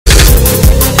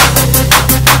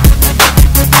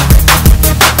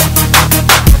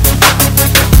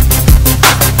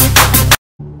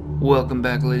Welcome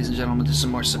back, ladies and gentlemen, to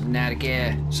some more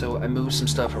Subnautica. So I moved some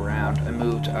stuff around. I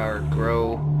moved our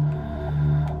grow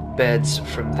beds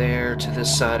from there to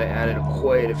this side. I added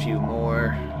quite a few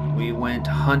more. We went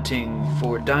hunting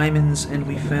for diamonds and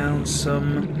we found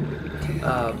some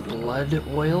blood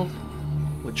oil,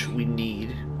 which we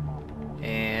need.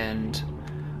 And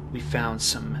we found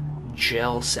some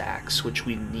gel sacks, which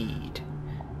we need.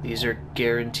 These are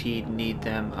guaranteed need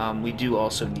them. We do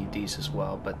also need these as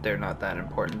well, but they're not that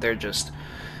important. They're just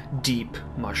deep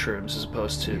mushrooms as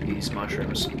opposed to these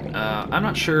mushrooms. I'm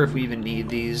not sure if we even need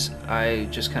these. I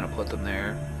just kind of put them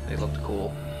there. They looked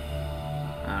cool.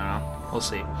 I don't know. We'll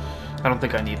see. I don't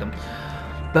think I need them.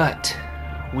 But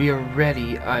we are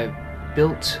ready. I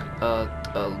built a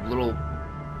little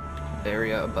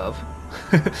area above.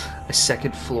 A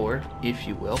second floor, if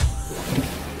you will.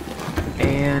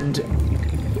 And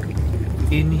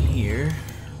in here,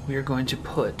 we are going to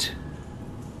put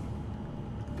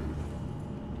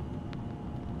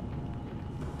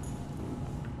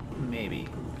maybe.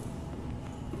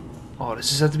 Oh, does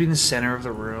this have to be in the center of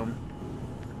the room?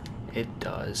 It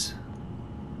does.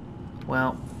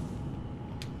 Well,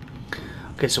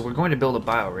 okay, so we're going to build a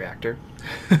bioreactor.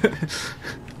 As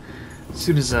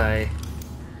soon as I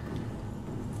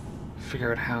figure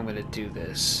out how I'm going to do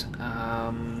this,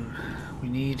 we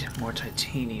need more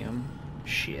titanium.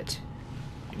 Shit.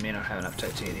 We may not have enough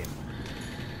titanium.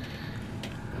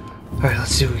 Alright,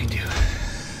 let's see what we can do.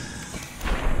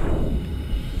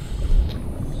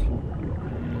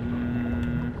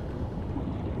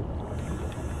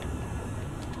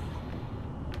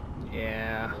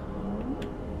 Yeah.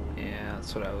 Yeah,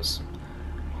 that's what I was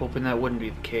hoping that wouldn't be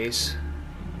the case.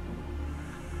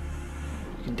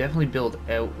 You can definitely build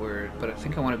outward, but I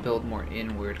think I want to build more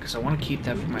inward because I want to keep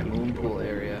that for my moon pool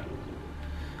area.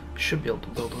 Should be able to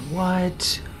build one.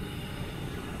 What?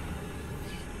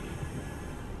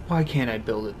 Why can't I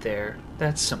build it there?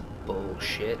 That's some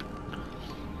bullshit.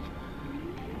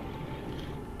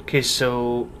 Okay,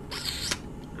 so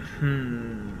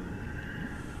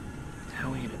how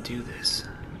are we gonna do this?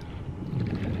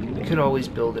 We could always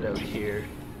build it out here.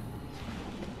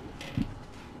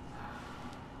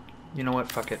 You know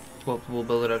what? Fuck it. We'll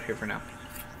build it out here for now.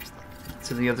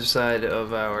 To the other side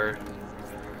of our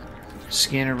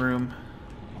scanner room.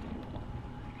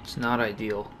 It's not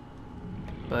ideal,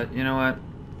 but you know what?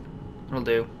 It'll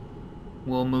do.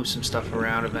 We'll move some stuff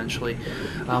around eventually.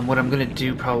 What I'm gonna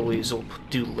do probably is I'll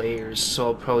do layers, so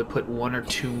I'll probably put one or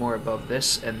two more above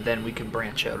this, and then we can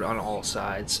branch out on all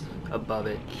sides above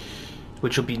it,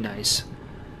 which will be nice.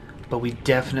 But we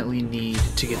definitely need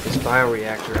to get this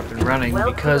bioreactor up and running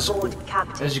because,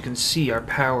 as you can see, our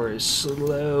power is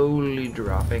slowly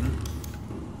dropping.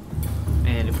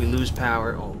 And if we lose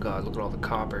power, oh god, look at all the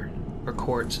copper. Or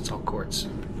quartz, it's all quartz.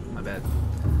 My bad.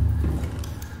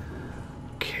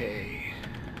 Okay.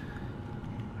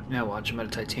 Now watch, I'm out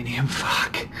of titanium.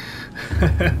 Fuck.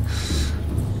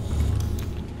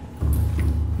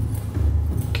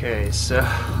 Okay, so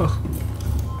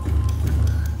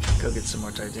go get some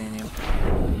more titanium.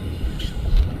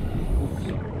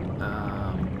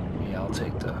 Yeah,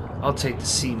 I'll take the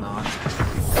sea moth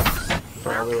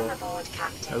for our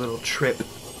little trip,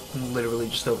 literally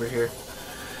just over here.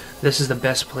 This is the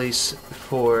best place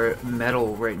for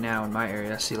metal right now in my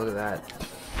area. See, look at that.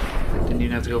 Didn't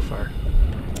even have to go far.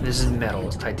 This is metal.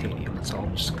 It's titanium. That's all.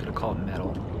 I'm just gonna call it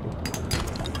metal.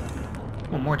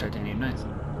 Oh, more titanium. Nice.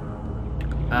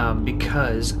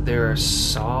 Because there are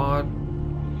saw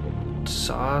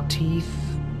teeth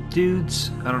dudes.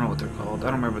 I don't know what they're called.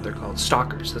 I don't remember what they're called.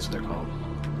 Stalkers. That's what they're called.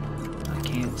 I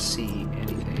can't see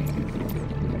anything.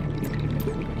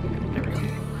 There we go.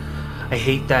 I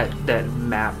hate that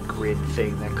map grid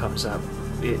thing that comes up.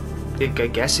 I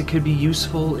guess it could be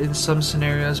useful in some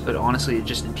scenarios, but honestly it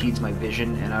just impedes my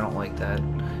vision and I don't like that.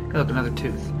 Hey, look, another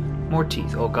tooth. More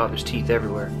teeth. Oh god, there's teeth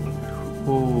everywhere.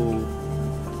 Ooh.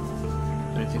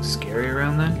 Is there anything scary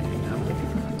around then?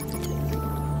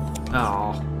 No.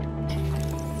 Oh.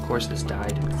 Of course this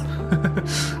died.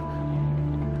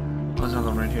 There's another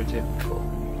one right here too. Cool.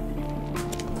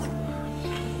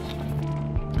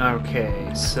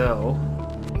 Okay, so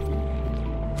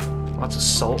lots of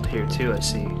salt here too, I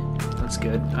see. That's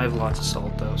good. I have lots of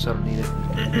salt though, so I don't need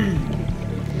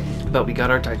it. But we got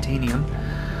our titanium,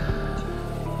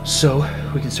 so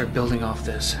we can start building off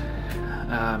this.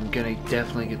 I'm gonna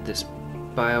definitely get this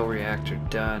bioreactor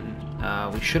done.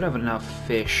 We should have enough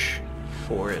fish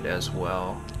for it as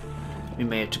well. We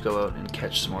may have to go out and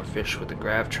catch some more fish with a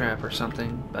grav trap or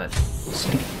something, but we'll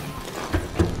see.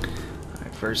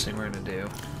 Alright, first thing we're gonna do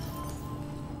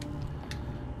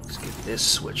is get this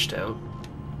switched out.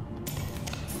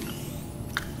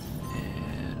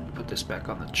 this back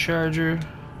on the charger.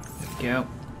 There we go.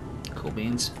 Cool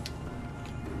beans.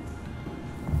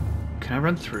 Can I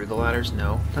run through the ladders?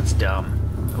 No. That's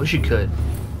dumb. I wish you could.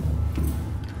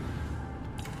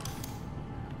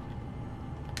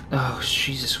 Oh,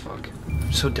 Jesus fuck.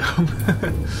 I'm so dumb.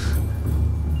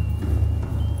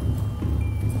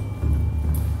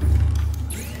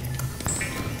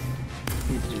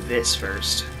 Need to do this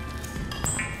first.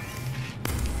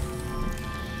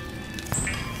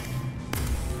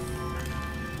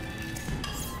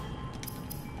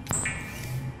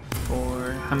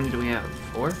 How many do we have?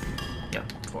 4?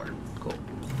 Yep, 4. Cool.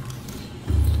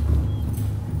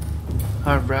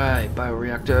 Alright,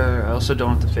 bioreactor. I also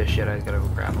don't have the fish yet. I gotta go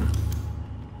grab them.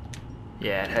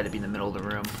 Yeah, it had to be in the middle of the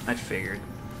room. I figured.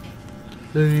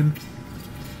 Lame.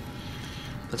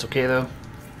 That's okay though.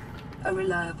 A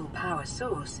reliable power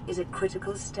source is a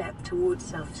critical step towards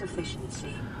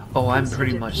self-sufficiency. Oh, I'm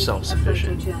pretty much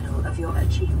self-sufficient. A photo journal of your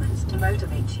achievements to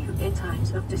motivate you in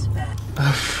times of despair.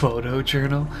 A photo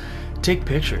journal? Take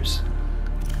pictures.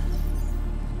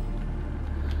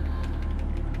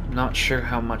 Not sure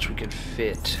how much we could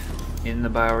fit in the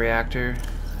bioreactor.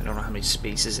 I don't know how many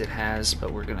spaces it has,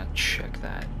 but we're gonna check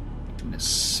that in a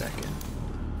second.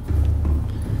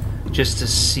 Just to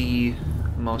see,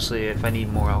 mostly if I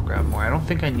need more, I'll grab more. I don't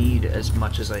think I need as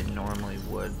much as I normally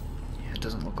would. Yeah, it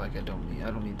doesn't look like I don't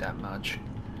need that much.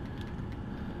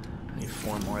 I need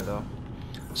 4 more though.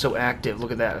 So active,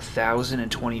 look at that,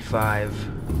 1,025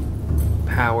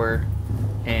 power,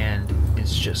 and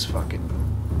it's just fucking...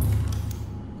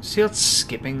 See how it's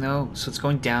skipping though? So it's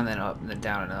going down then up, and then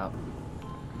down and up.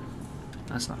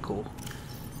 That's not cool.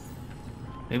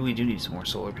 Maybe we do need some more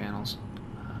solar panels.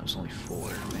 There's only 4,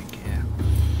 I think, yeah.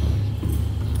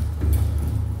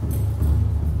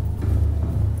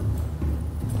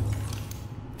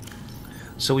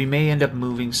 So we may end up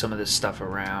moving some of this stuff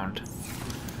around.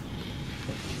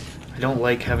 I don't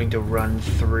like having to run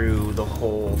through the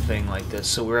whole thing like this,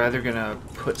 so we're either gonna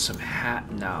put some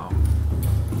No,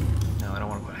 I don't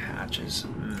want to put hatches.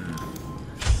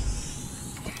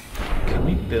 Can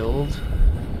we build?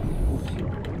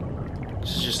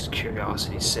 This is just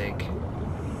curiosity's sake.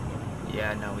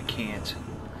 Yeah, no, we can't.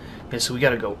 Yeah, so we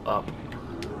gotta go up.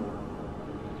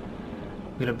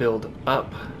 We're gonna build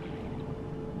up.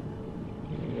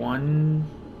 1.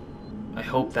 I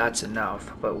hope that's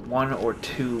enough, but 1 or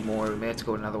 2 more. We may have to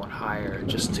go another one higher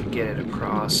just to get it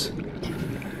across.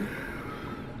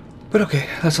 But okay,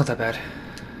 that's not that bad.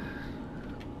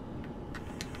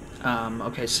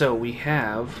 Okay, so we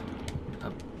have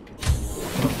a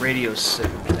radio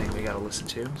signal thing we gotta listen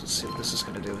to. Let's see what this is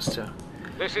gonna do us to.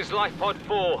 This is Life Pod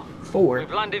 4. 4?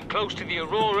 We've landed close to the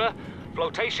Aurora.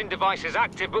 Flotation device is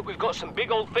active, but we've got some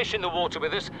big old fish in the water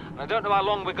with us, and I don't know how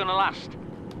long we're gonna last.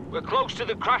 We're close to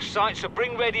the crash site, so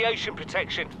bring radiation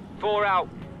protection. 4 out.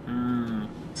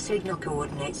 Signal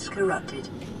coordinates corrupted.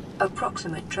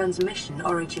 Approximate transmission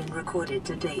origin recorded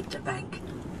to data bank.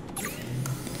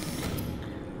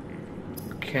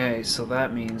 Okay, so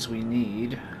that means we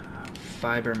need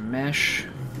fiber mesh.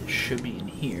 It should be in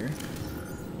here.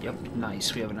 Yep,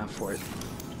 nice. We have enough for it.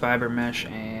 Fiber mesh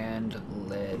and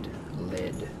lead.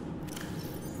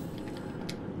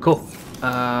 Cool.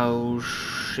 Oh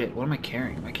shit, what am I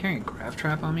carrying? Am I carrying a grav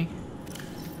trap on me?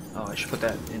 Oh, I should put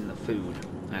that in the food.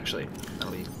 Actually,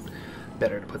 that'll be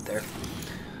better to put there.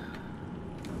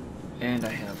 And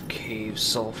I have cave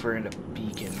sulfur and a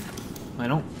beacon. I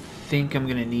don't think I'm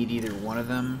gonna need either one of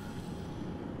them.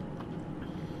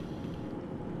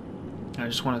 I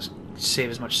just want to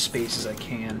save as much space as I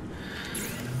can.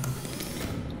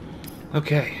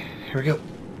 Okay, here we go.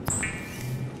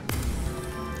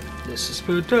 This is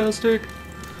fantastic.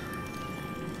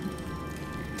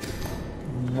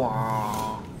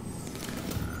 Wow.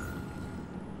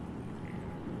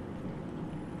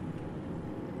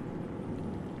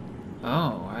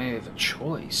 Oh, I have a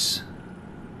choice.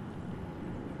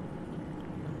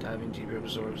 Diving deeper,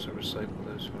 absorbs or recycle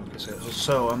those.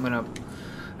 So I'm gonna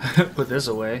put this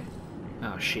away.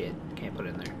 Oh shit, can't put it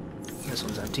in there. This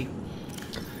one's empty.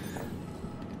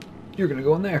 You're gonna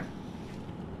go in there.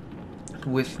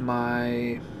 With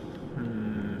my...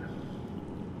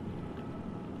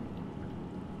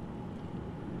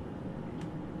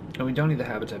 Oh, we don't need the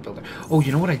habitat builder. Oh,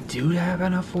 you know what I do have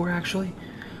enough for, actually?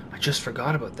 I just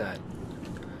forgot about that.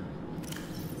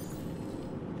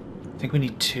 I think we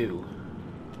need 2.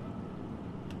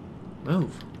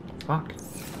 Move. Fuck.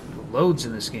 Loads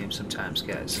in this game sometimes,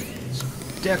 guys. It's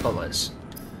ridiculous.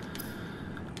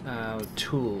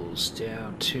 Tools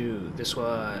down to this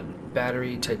one.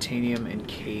 Battery, titanium, and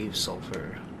cave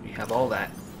sulfur. We have all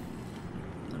that.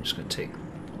 I'm just gonna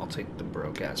I'll take the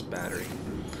broke ass battery.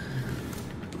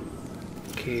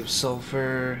 Cave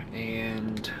sulfur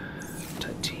and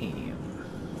titanium.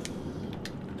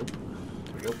 Nope.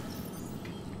 There we go.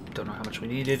 Don't know how much we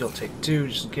needed. I'll take 2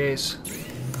 just in case.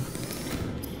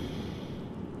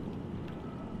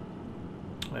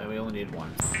 Well, we only need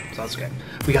 1, so that's okay.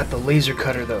 We got the laser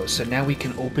cutter though, so now we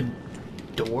can open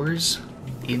doors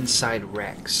inside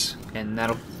wrecks, and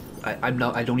that'll. I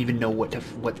don't even know what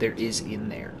there is in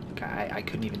there. I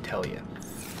couldn't even tell you.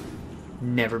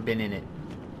 Never been in it.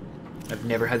 I've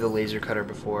never had the laser cutter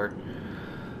before.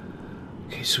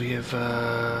 Okay, so we have.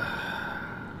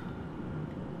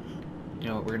 You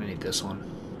know what? We're gonna need this one.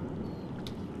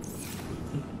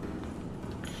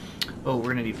 Oh,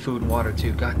 we're gonna need food and water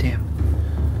too. God damn.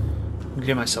 I'm gonna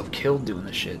get myself killed doing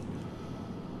this shit.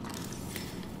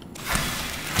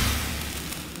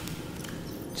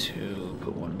 2,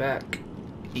 put 1 back.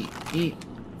 Eat.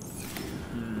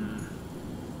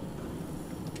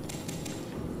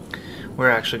 We're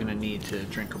actually gonna need to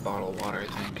drink a bottle of water, I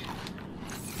think.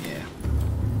 Yeah.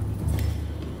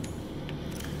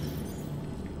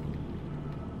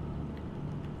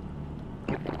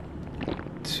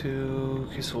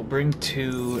 Okay, so we'll bring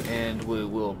 2 and we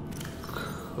will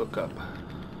cook up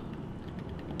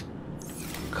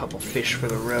a couple fish for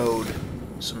the road.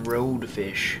 Some road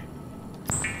fish.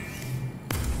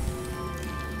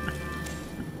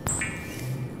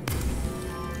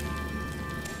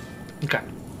 Okay.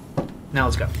 Now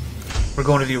let's go. We're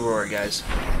going to the Aurora, guys.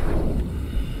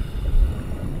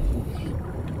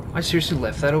 I seriously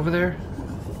left that over there?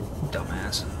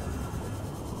 Dumbass.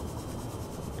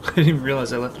 I didn't even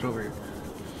realize I left it over here.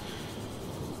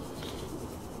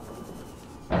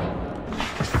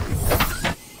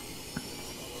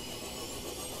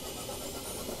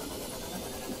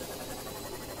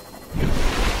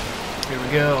 Here we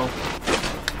go.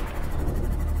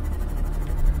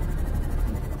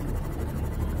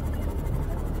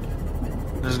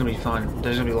 This is gonna be fun.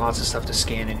 There's gonna be lots of stuff to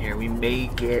scan in here. We may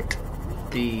get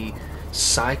the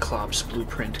Cyclops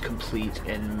blueprint complete,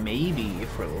 and maybe,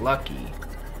 if we're lucky,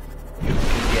 we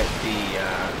can get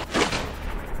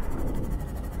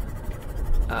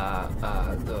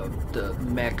the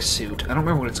mech suit. I don't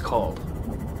remember what it's called.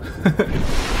 I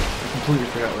completely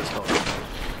forgot what it's called.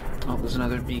 Oh, there's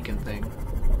another beacon thing.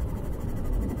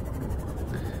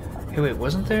 Hey, wait,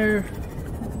 wasn't there?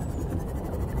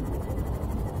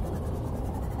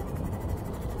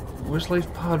 Where's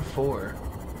Life Pod 4?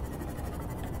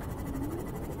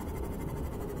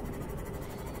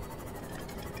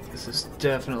 This is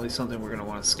definitely something we're going to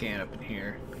want to scan up in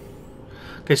here.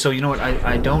 Okay, so you know what?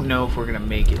 I don't know if we're going to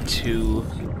make it to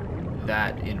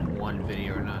that in one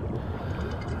video or not.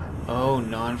 Oh,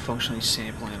 non-functionally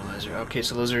sample analyzer. Okay,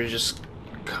 so those are just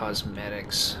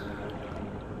cosmetics.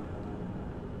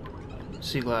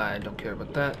 Sea glide, don't care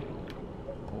about that.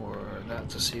 Or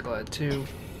that's a sea glide too.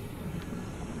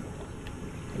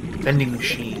 Vending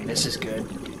machine, this is good.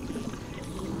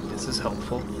 This is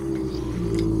helpful.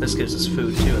 This gives us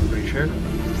food too, I'm pretty sure.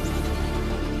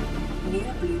 New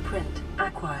blueprint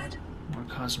acquired. More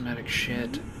cosmetic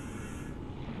shit.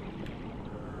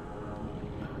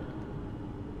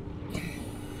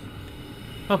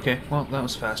 Okay, well that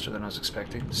was faster than I was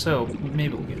expecting, so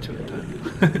maybe we'll get to it in time.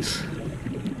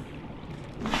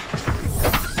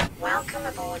 Welcome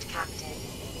aboard, Captain.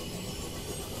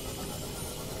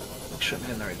 Make sure I'm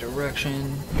heading in the right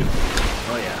direction.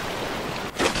 Oh yeah.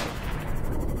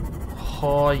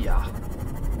 Oh yeah.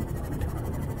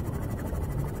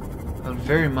 I would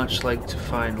very much like to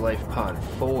find Life Pod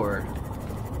 4,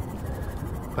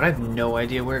 but I have no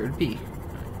idea where it would be.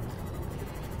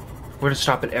 We're going to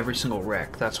stop at every single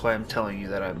wreck. That's why I'm telling you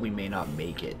that we may not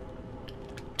make it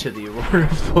to the Aurora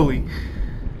fully.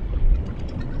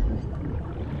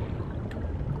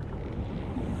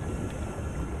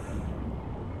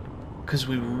 Because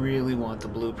we really want the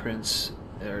blueprints,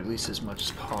 or at least as much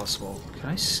as possible. Can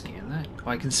I scan that?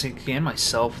 Oh, I can scan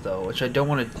myself though, which I don't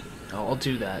want to... Oh, I'll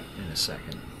do that in a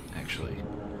second, actually.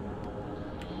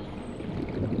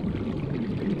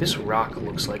 This rock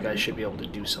looks like I should be able to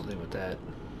do something with that.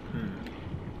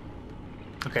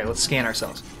 Okay, let's scan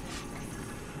ourselves.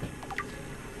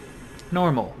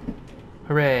 Normal.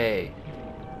 Hooray.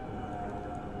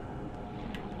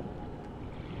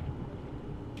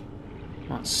 I'm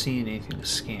not seeing anything to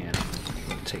scan.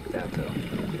 I'll take that though.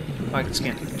 Oh, I can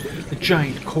scan the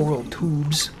giant coral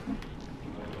tubes.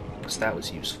 Because that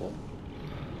was useful.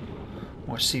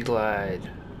 More sea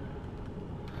glide.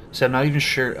 So I'm not even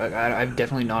sure. I've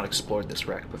definitely not explored this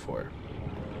wreck before.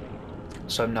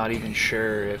 So I'm not even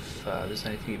sure if there's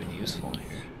anything even useful in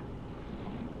here.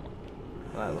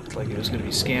 Well, that looked like it was going to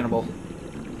be scannable.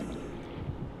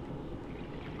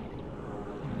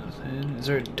 And is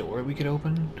there a door we could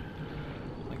open?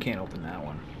 I can't open that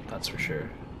one, that's for sure.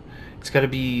 It's gotta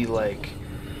be like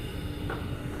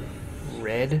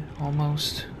red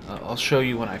almost. I'll show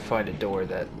you when I find a door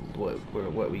that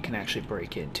what we can actually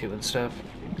break into and stuff.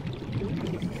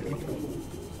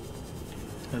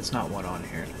 There's not one on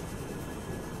here.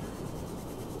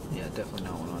 Yeah, definitely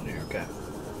not one on here. Okay.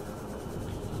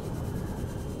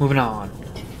 Moving on.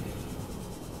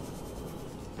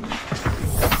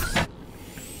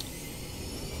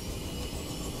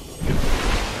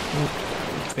 Ooh,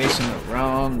 facing the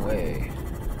wrong way.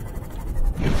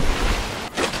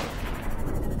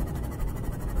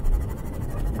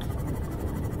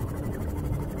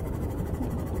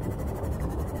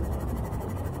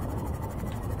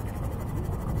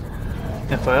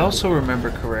 If I also remember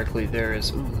correctly, there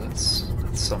is. Ooh, that's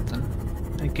something.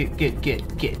 Get.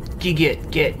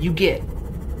 You get.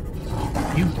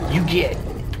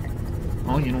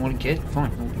 Oh, you don't want to get?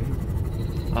 Fine.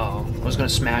 Okay. Oh, I was gonna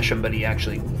smash him, but he got.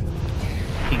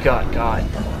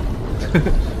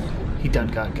 He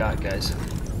done got, guys.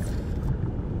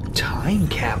 Time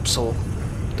capsule?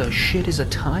 The shit is a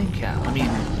time cap. I mean,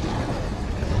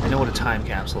 I know what a time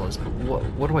capsule is, but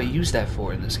what do I use that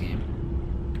for in this game?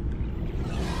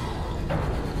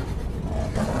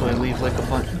 Do I leave like a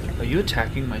bunch? Are you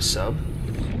attacking my sub?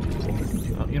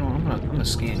 Oh, you know what? I'm gonna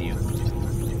scan you.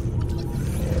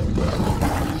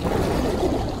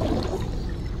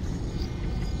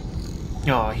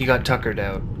 Oh, he got tuckered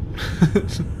out.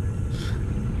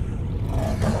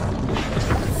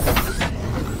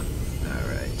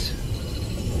 Alright.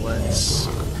 Let's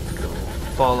go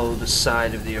follow the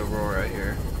side of the Aurora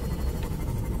here.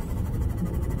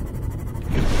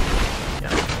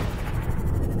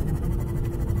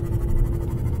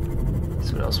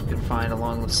 What else we can find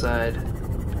along the side.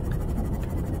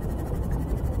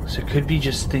 So it could be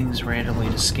just things randomly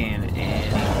to scan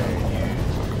anywhere here.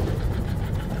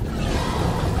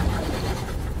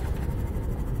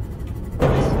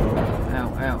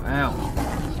 Ow.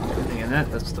 Anything in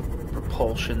that? That's the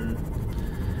propulsion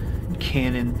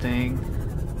cannon thing.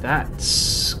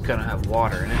 That's gonna have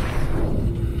water in it.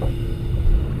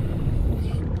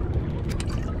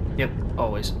 Yep,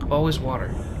 always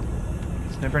water.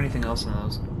 Never anything else in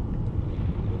those.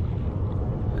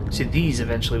 See, these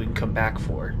eventually we can come back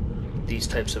for. These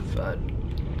types of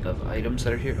items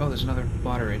that are here. Oh, there's another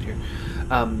water right here.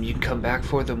 You can come back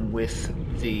for them with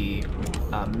the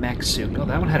mech suit. Oh,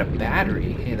 that one had a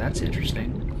battery. Hey, that's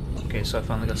interesting. Okay, so I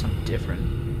finally got something different.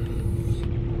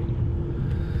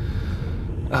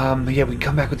 But yeah, we can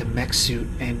come back with the mech suit,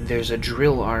 and there's a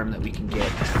drill arm that we can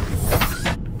get.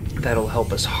 That'll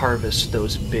help us harvest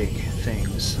those big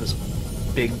things. Those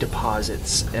big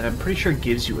deposits, and I'm pretty sure it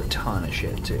gives you a ton of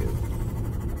shit too.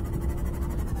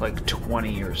 Like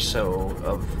 20 or so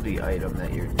of the item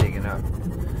that you're digging up.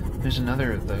 There's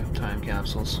another of the time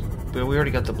capsules. But we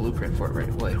already got the blueprint for it, right?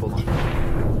 Wait, hold on.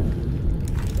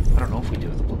 I don't know if we do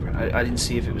with the blueprint. I didn't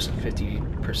see if it was a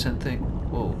 50% thing.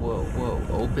 Whoa.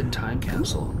 Open time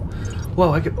capsule.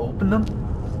 Whoa, I could open them?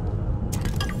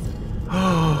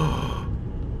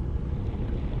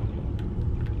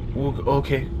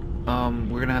 Okay.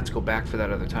 We're gonna have to go back for that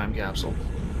other time capsule.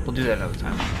 We'll do that another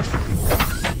time.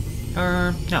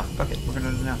 No, fuck it. We're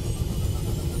gonna do it now.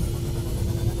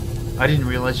 I didn't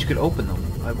realize you could open them.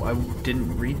 I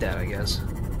didn't read that, I guess.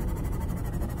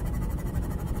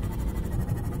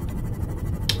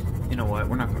 You know what?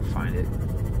 We're not gonna find it.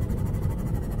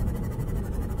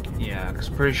 Yeah, because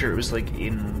I'm pretty sure it was like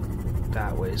in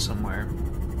that way somewhere.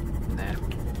 Nah.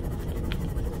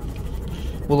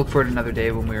 We'll look for it another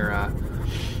day when we're out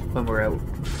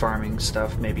farming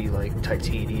stuff, maybe like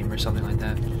titanium or something like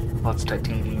that. Lots of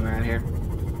titanium around here.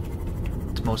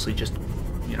 It's mostly just,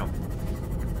 you know,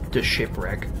 the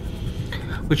shipwreck.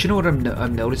 But you know what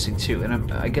I'm noticing too,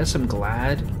 and I guess I'm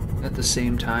glad at the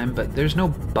same time, but there's no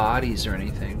bodies or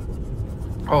anything.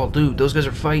 Oh, dude, those guys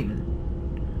are fighting.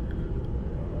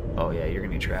 Oh yeah, you're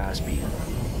gonna get your ass beat.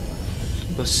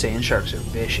 Those sand sharks are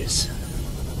vicious.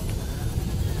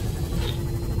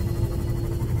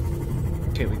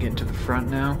 Okay, we get into the front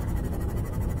now.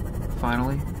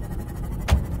 Finally.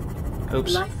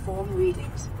 Oops. Life form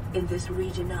readings in this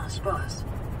region are sparse.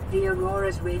 The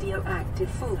Aurora's radioactive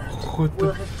fallout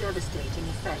will have devastating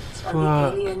effects on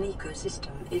the alien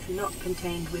ecosystem if not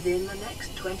contained within the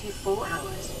next 24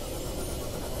 hours.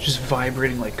 Just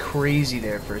vibrating like crazy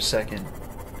there for a second.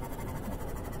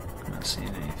 I'm not seeing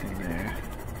anything there.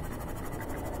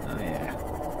 Oh yeah.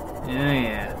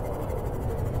 Yeah.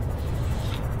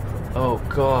 Oh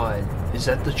god. Is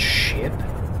that the ship?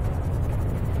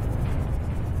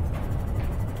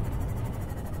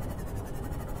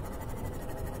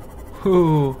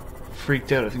 Ooh.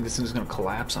 freaked out. I think this thing's gonna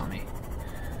collapse on me.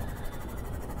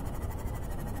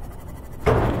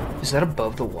 Is that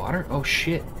above the water? Oh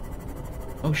shit.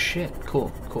 Oh shit.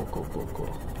 Cool. Cool, cool, cool,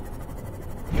 cool.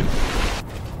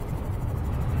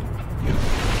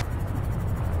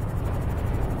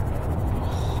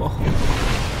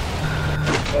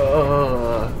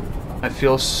 I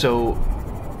feel so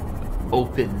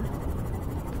open.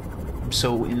 I'm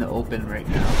so in the open right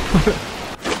now. Oh,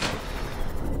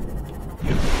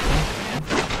 man.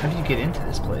 How do you get into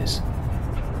this place?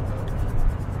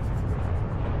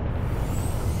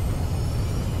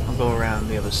 I'll go around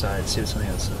the other side, see what's on the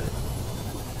other side.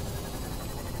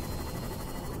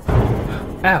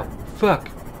 Ow! Fuck!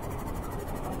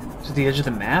 Is it the edge of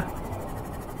the map?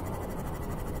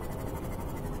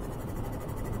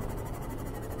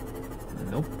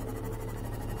 Nope.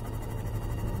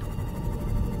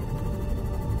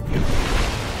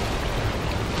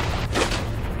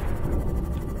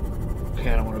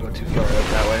 Okay, I don't want to go too far out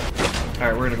that way.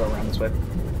 Alright, we're gonna go around this way.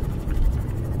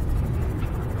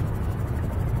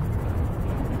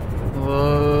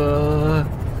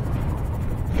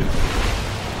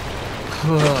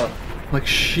 I'm like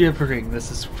shivering.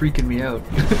 This is freaking me out.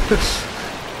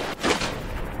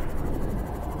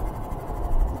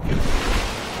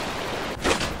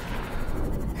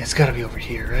 It's gotta be over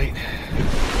here, right?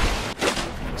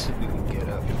 Let's see if we can get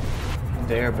up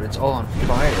there, but it's all on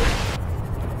fire.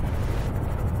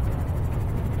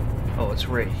 Oh, it's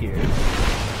right here.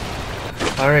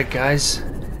 Alright, guys.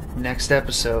 Next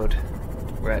episode.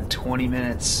 We're at 20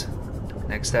 minutes.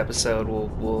 Next episode,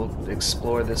 we'll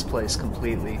explore this place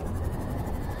completely.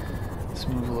 Let's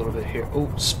move a little bit here.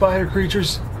 Oh, spider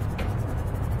creatures!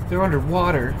 They're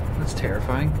underwater. That's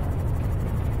terrifying.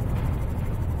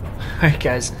 Alright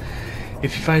guys,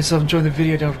 if you find yourself enjoying the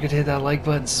video, don't forget to hit that like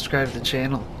button, subscribe to the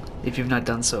channel if you've not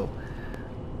done so.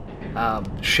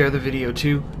 Share the video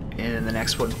too, and in the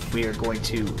next one we are going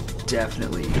to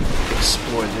definitely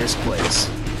explore this place.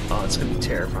 Oh, it's going to be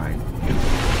terrifying.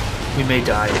 We may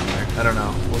die in there. I don't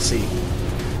know. We'll see.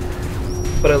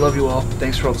 But I love you all.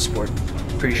 Thanks for all the support.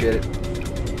 Appreciate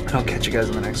it. I'll catch you guys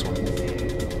on the next one.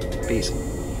 Peace.